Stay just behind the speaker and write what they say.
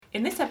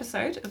In this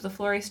episode of the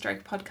Florey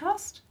Stroke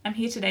podcast, I'm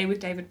here today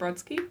with David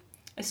Brodsky,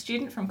 a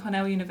student from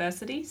Cornell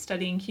University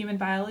studying human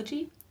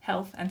biology,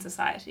 health and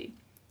society.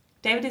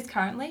 David is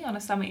currently on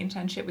a summer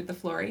internship with the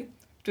Florey,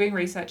 doing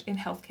research in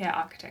healthcare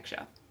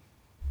architecture.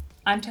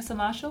 I'm Tessa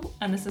Marshall,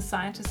 and this is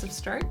Scientists of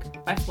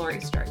Stroke by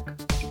Florey Stroke.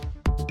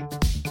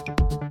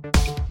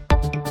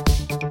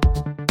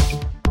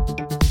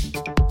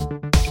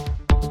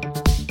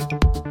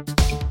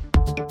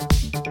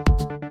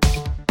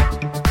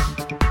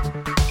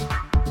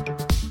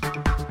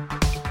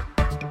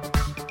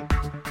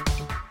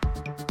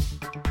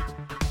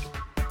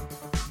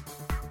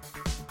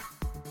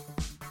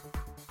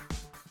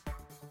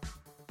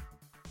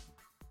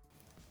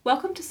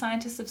 Welcome to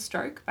Scientists of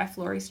Stroke by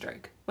Florey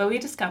Stroke, where we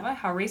discover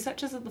how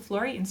researchers at the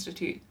Florey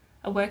Institute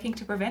are working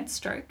to prevent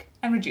stroke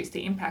and reduce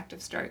the impact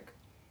of stroke.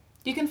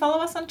 You can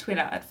follow us on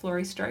Twitter at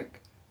Florey Stroke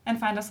and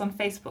find us on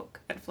Facebook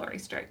at Florey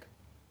Stroke.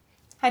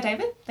 Hi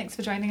David, thanks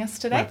for joining us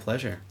today. My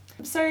pleasure.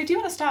 So do you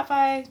want to start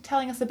by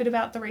telling us a bit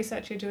about the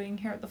research you're doing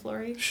here at the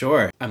Florey?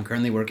 Sure. I'm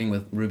currently working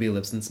with Ruby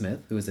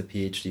Lipson-Smith, who is a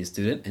PhD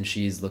student, and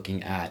she's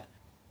looking at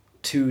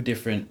 2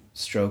 different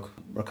stroke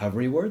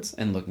recovery wards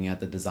and looking at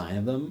the design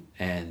of them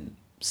and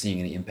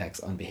seeing any impacts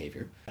on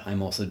behavior.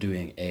 I'm also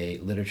doing a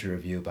literature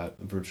review about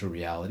virtual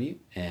reality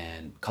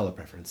and color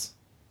preference.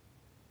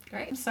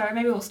 Great. So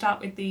maybe we'll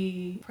start with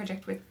the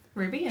project with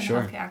Ruby and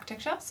Sure. healthcare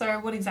architecture. So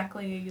what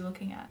exactly are you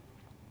looking at?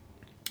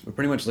 We're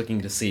pretty much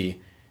looking to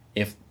see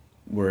if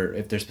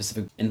there's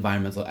specific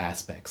environmental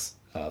aspects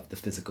of the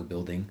physical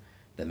building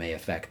that may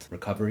affect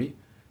recovery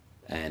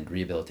and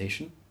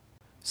rehabilitation.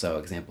 So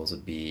examples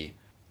would be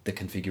the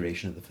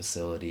configuration of the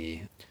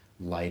facility,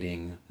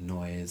 lighting,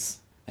 noise,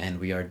 and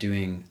we are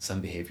doing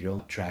some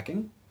behavioral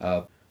tracking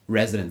of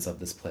residents of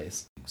this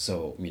place.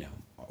 So,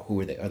 who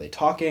are they? Are they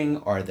talking?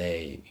 Are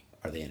they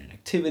in an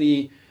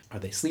activity? Are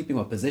they sleeping?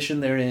 What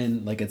position they're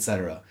in?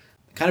 Etc.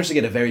 Kind of just to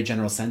get a very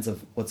general sense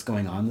of what's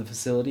going on in the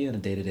facility at a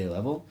day-to-day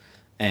level.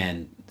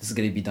 And this is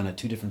going to be done at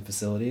 2 different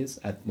facilities,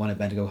 one at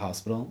Bendigo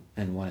Hospital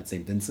and one at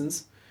St.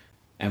 Vincent's.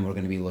 And we're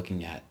going to be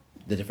looking at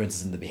the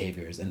differences in the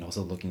behaviors and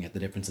also looking at the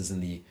differences in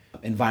the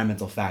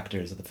environmental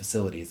factors of the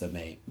facilities that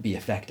may be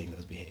affecting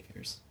those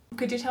behaviors.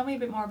 Could you tell me a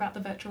bit more about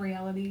the virtual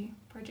reality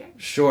project?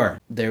 Sure.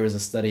 There was a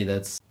study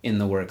that's in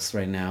the works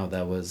right now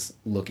that was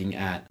looking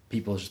at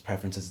people's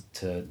preferences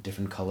to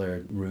different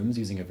colored rooms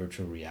using a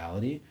virtual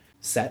reality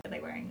set. Are they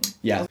wearing?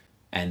 Yeah.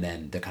 And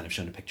then they're kind of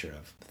shown a picture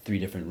of 3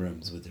 different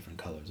rooms with different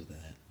colors within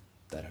it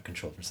that are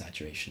controlled for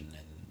saturation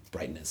and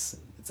brightness,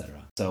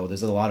 etc. So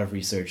there's a lot of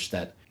research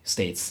that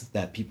states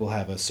that people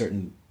have a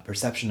certain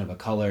perception of a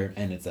color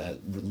and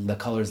the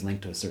color is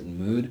linked to a certain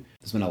mood.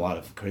 There's been a lot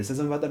of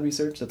criticism about that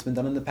research that's been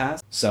done in the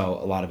past. So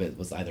a lot of it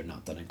was either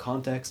not done in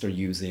context or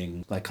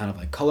using kind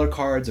of color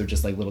cards or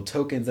just little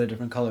tokens that are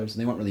different colors,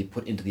 and they weren't really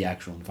put into the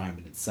actual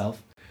environment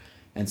itself.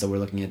 And so we're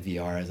looking at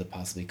VR as a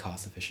possibly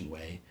cost-efficient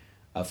way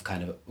of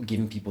kind of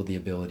giving people the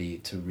ability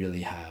to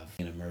really have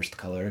an immersed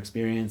color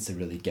experience, to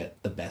really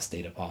get the best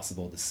data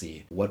possible to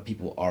see what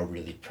people are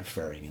really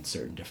preferring in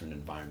certain different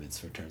environments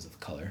for terms of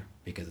color,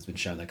 because it's been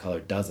shown that color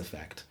does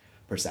affect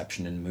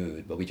perception and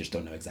mood, but we just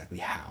don't know exactly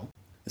how.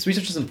 This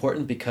research is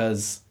important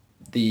because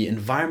the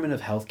environment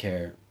of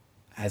healthcare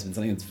has been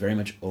something that's very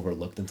much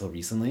overlooked until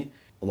recently.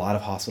 A lot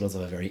of hospitals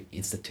have a very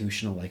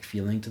institutional-like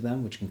feeling to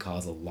them, which can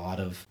cause a lot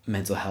of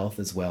mental health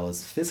as well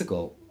as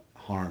physical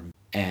harm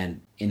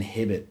and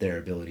inhibit their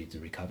ability to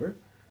recover.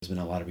 There's been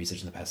a lot of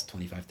research in the past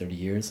 25, 30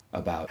 years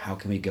about how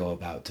can we go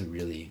about to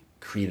really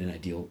create an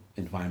ideal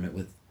environment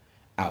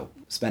without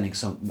spending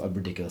a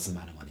ridiculous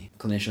amount of money.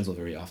 Clinicians will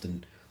very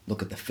often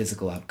look at the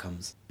physical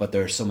outcomes, but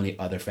there are so many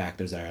other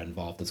factors that are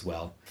involved as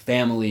well.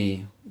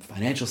 Family,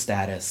 financial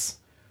status,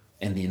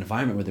 and the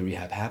environment where the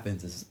rehab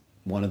happens is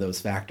one of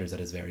those factors that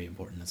is very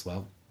important as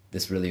well.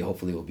 This really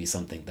hopefully will be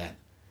something that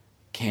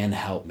can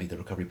help make the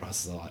recovery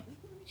process a lot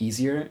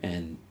easier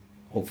and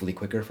hopefully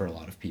quicker for a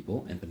lot of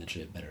people and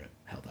potentially have better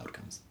health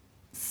outcomes.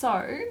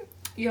 So,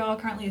 you're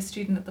currently a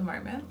student at the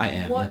moment. I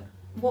am.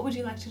 What would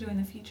you like to do in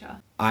the future?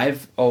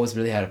 I've always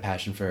really had a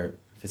passion for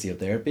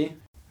physiotherapy.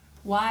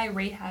 Why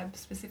rehab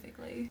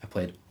specifically? I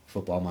played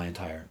football my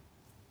entire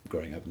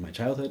growing up in my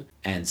childhood,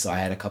 and so I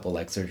had a couple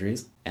leg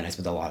surgeries, and I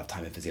spent a lot of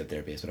time in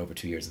physiotherapy. I spent over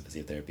 2 years in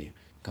physiotherapy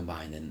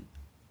combined, and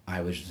I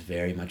was just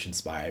very much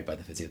inspired by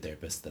the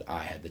physiotherapists that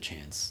I had the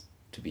chance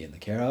to be in the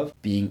care of.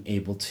 Being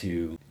able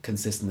to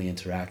consistently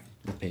interact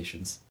with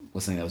patients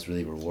was something that was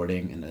really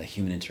rewarding, and the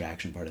human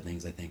interaction part of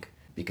things, I think,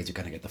 because you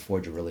kind of get to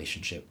forge a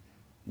relationship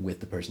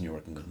with the person you're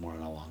working with more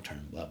on a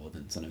long-term level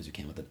than sometimes you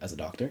can with it as a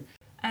doctor.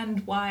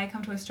 And why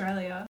come to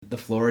Australia? The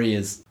Florey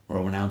is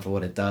world renowned for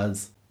what it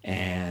does,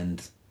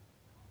 and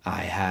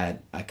I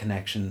had a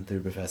connection through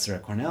a professor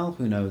at Cornell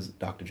who knows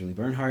Dr. Julie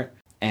Bernhardt,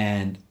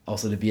 and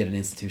also to be at an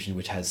institution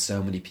which has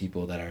so many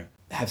people that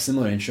have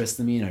similar interests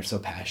to me and are so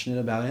passionate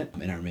about it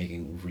and are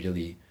making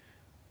really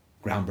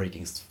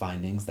groundbreaking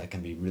findings that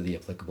can be really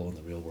applicable in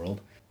the real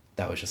world.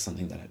 That was just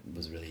something that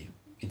was really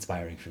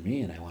inspiring for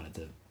me, and I wanted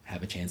to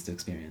have a chance to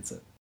experience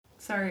it.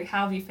 So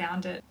how have you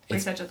found it,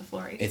 research at the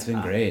Florey? It's been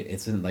great.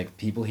 It's been like,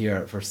 people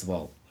here are, first of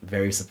all,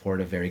 very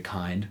supportive, very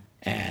kind,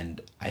 and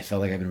I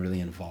felt like I've been really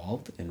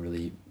involved and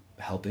really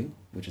helping,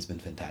 which has been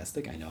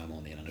fantastic. I know I'm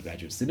only an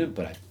undergraduate student,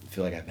 but I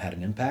feel like I've had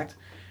an impact.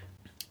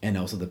 And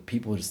also the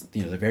people, just,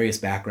 the various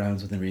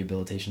backgrounds within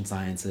rehabilitation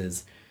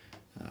sciences,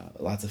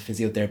 lots of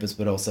physiotherapists,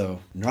 but also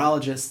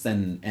neurologists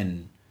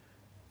and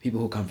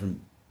people who come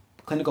from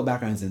clinical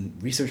backgrounds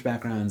and research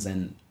backgrounds,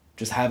 and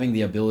just having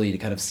the ability to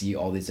kind of see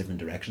all these different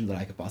directions that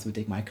I could possibly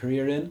take my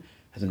career in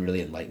has been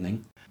really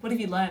enlightening. What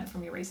have you learned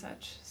from your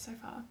research so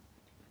far?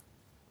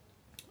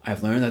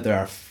 I've learned that there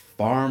are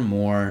far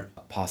more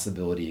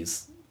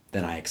possibilities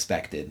than I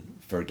expected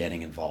for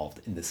getting involved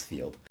in this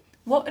field.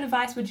 What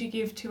advice would you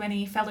give to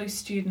any fellow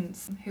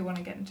students who want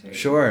to get into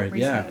Sure, research?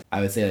 yeah.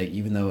 I would say, like,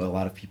 even though a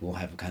lot of people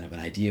have kind of an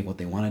idea of what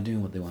they want to do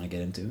and what they want to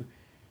get into,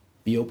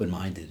 be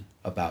open-minded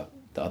about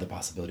the other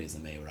possibilities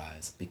that may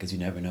arise, because you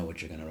never know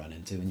what you're going to run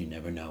into, and you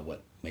never know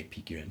what might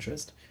pique your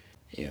interest.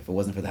 Yeah, if it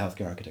wasn't for the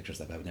healthcare architecture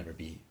stuff, I would never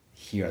be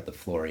here at the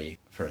Florey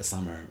for a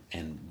summer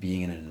and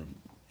being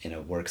in a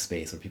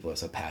workspace where people are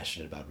so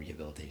passionate about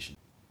rehabilitation.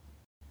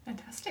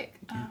 Fantastic.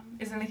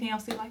 Is there anything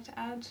else you'd like to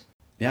add?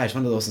 Yeah, I just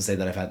wanted to also say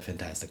that I've had a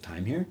fantastic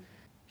time here,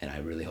 and I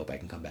really hope I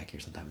can come back here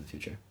sometime in the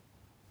future.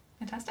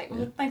 Fantastic.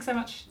 Well, thanks so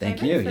much, Thank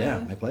David, you. for Yeah,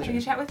 my pleasure. having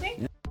a chat with me.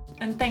 Yeah.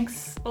 And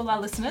thanks all our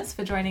listeners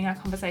for joining our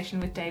conversation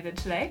with David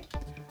today.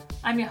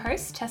 I'm your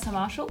host, Tessa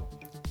Marshall.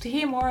 To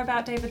hear more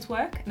about David's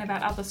work and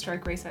about other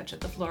stroke research at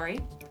the Florey,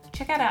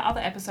 check out our other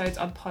episodes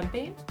on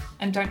Podbean,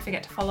 and don't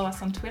forget to follow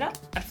us on Twitter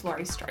at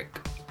Florey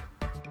Stroke.